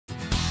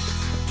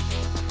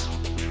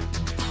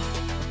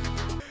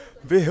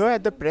We're here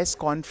at the press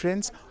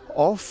conference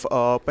of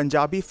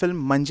Punjabi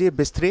film Manje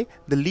Bistre.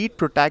 The lead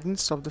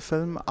protagonists of the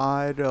film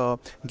are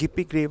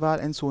Gippy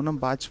Grewal and Sonam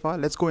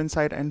Bajwa. Let's go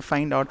inside and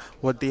find out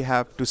what they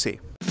have to say.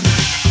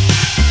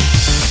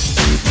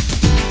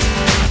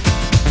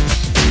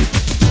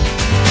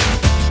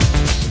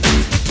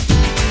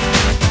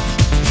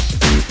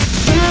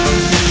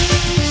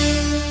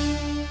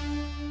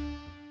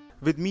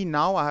 With me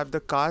now I have the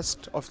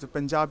cast of the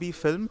Punjabi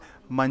film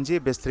Manje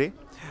Bistre.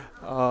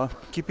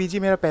 Gippy जी,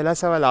 मेरा पहला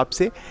सवाल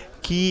आपसे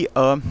कि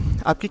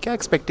आपकी क्या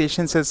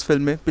expectations है इस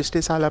film में?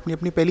 पिछले साल आपने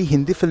अपनी पहली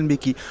हिंदी फिल्म भी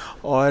की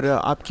और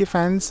आपके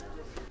फैंस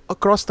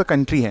अक्रॉस द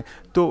कंट्री हैं,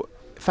 तो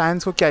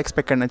फैंस को क्या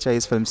एक्सपेक्ट करना चाहिए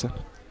इस फिल्म से?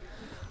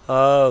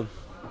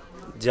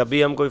 जब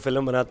भी हम कोई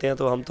फ़िल्म बनाते हैं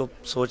तो हम तो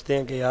सोचते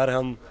हैं कि यार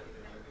हम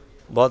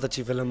बहुत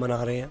अच्छी फ़िल्म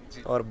बना रहे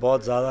हैं और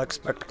बहुत ज़्यादा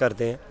एक्सपेक्ट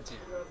करते हैं,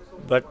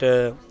 बट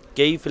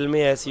कई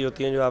फिल्में ऐसी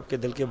होती हैं जो आपके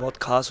दिल के बहुत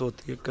ख़ास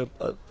होती है,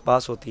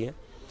 पास होती हैं।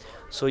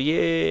 सो ये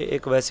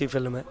एक वैसी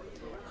फ़िल्म है।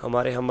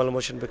 हमारे हमल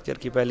मोशन पिक्चर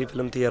की पहली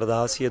फ़िल्म थी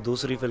अरदास, ये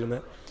दूसरी फ़िल्म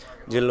है।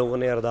 जिन लोगों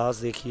ने अरदास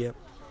देखी है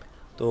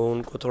तो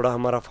उनको थोड़ा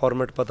हमारा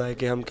फॉर्मेट पता है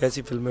कि हम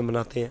कैसी फ़िल्में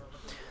बनाते हैं।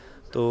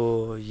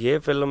 तो ये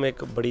फ़िल्म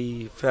एक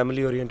बड़ी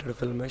फैमिली ओरिएंटेड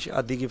फ़िल्म है,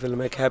 शादी की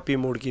फ़िल्म है, एक हैप्पी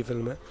मूड की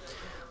फ़िल्म है।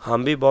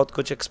 हम भी बहुत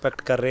कुछ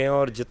एक्सपेक्ट कर रहे हैं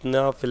और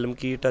जितना फ़िल्म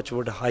की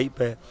टचवुड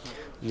हाइप है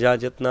या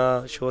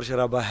जितना शोर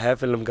शराबा है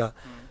फ़िल्म का,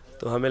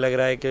 तो हमें लग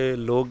रहा है कि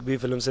लोग भी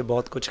फ़िल्म से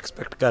बहुत कुछ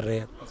एक्सपेक्ट कर रहे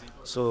हैं।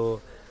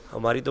 सो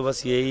हमारी तो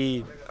बस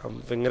यही,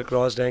 हम फिंगर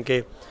क्रॉस्ड हैं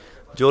कि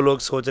जो लोग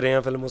सोच रहे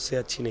हैं फ़िल्म उससे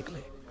अच्छी निकले।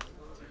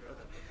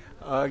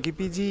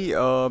 गिप्पी जी,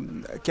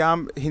 क्या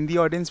हम हिंदी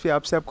ऑडियंस भी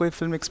आपसे कोई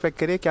फ़िल्म एक्सपेक्ट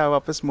करें? क्या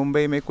वापस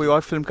मुंबई में कोई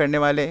और फिल्म करने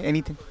वाले हैं?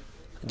 एनीथिंग?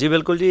 जी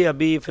बिल्कुल जी,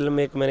 अभी फ़िल्म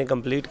एक मैंने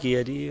कंप्लीट की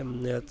है जी,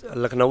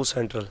 लखनऊ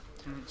सेंट्रल।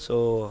 सो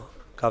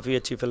काफ़ी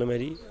अच्छी फ़िल्म है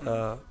जी,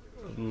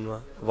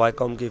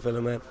 वाईकॉम की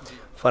फ़िल्म है,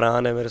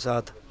 फरहान है मेरे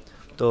साथ,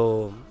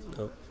 तो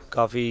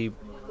काफ़ी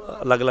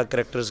अलग अलग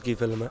कैरेक्टर्स की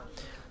फ़िल्म है।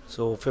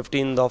 सो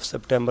 15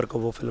 सितंबर को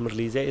वो फिल्म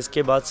रिलीज़ है।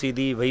 इसके बाद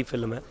सीधी वही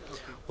फिल्म है,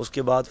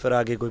 उसके बाद फिर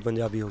आगे कोई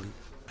पंजाबी होगी।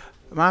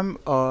 Ma'am,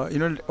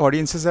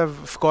 audiences have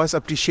of course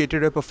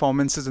appreciated your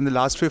performances in the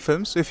last few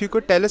films. So if you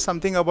could tell us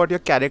something about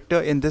your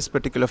character in this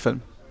particular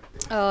film.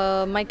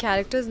 My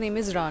character's name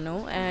is Rano,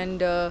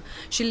 and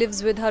she lives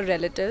with her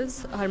relatives,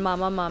 her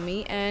mama, mami,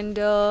 and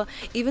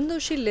even though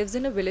she lives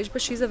in a village,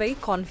 but she's a very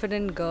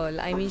confident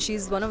girl. I mean,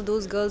 she's one of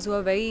those girls who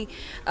are very,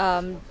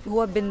 who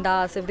are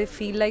bindas. If they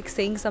feel like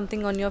saying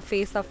something on your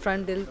face up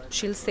front,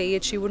 she'll say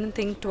it. She wouldn't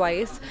think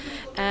twice.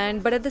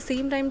 But at the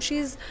same time,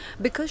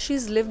 because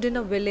she's lived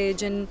in a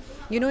village, and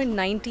you know, in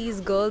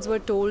 90s, girls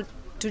were told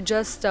to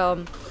just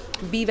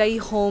be very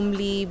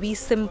homely, be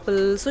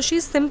simple. So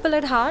she's simple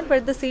at heart, but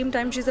at the same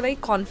time she's a very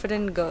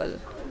confident girl.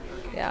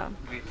 Yeah.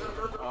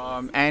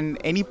 And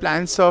any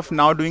plans of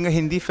now doing a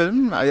Hindi film?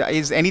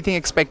 Is anything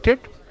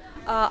expected?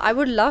 I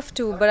would love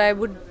to, but I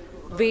would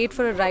wait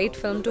for a right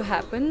film to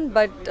happen.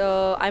 But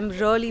I'm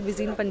really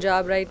busy in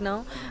Punjab right now.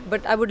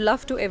 But I would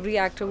love to, every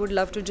actor would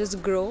love to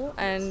just grow.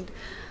 And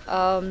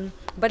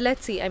but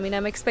let's see. I mean,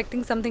 I'm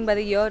expecting something by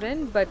the year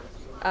end, but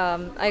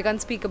I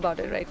can't speak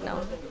about it right now.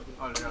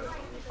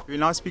 We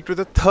will now speak to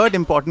the third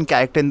important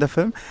character in the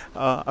film.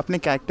 अपने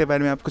character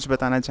बारे में आप कुछ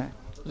बताना चाहें?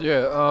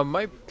 Yeah,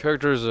 my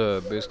character is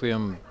basically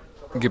I'm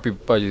Gippy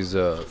Paji's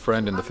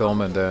friend in the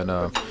film, and then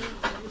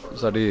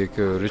sari एक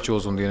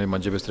rituals होंदी हैं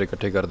मंजे बिस्तरे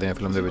इकट्ठे करते हैं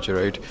film they which,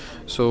 right?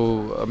 So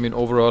I mean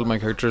overall my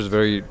character is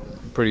very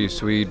pretty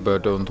sweet,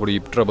 but थोड़ी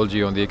trouble जी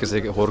होंदी है किसी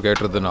होर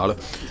character दे नाल,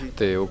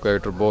 ते वो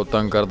character बहुत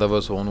तंग करदा,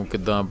 बस ਉਹਨੂੰ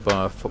ਕਿੱਦਾਂ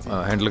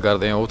handle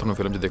ਕਰਦੇ हैं ਉਹ ਤੁਹਾਨੂੰ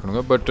ਫਿਲਮ 'ਚ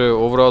ਦੇਖਣੂਗਾ। But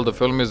overall the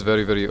film is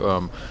very very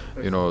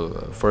you know,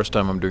 first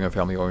time I'm doing a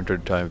family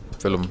oriented type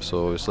film,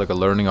 so it's like a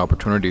learning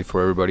opportunity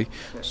for everybody.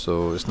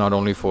 So it's not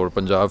only for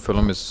Punjab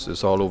film,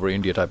 it's all over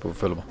India type of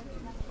film.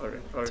 All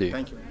right,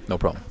 thank you. No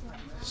problem.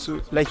 So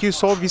like you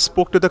saw, we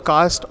spoke to the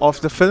cast of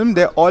the film.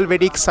 They're all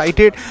very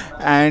excited,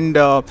 and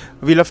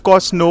we'll of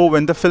course know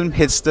when the film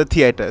hits the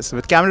theatres.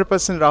 With camera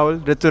person Rahul,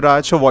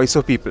 Rituraj for Voice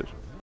of People.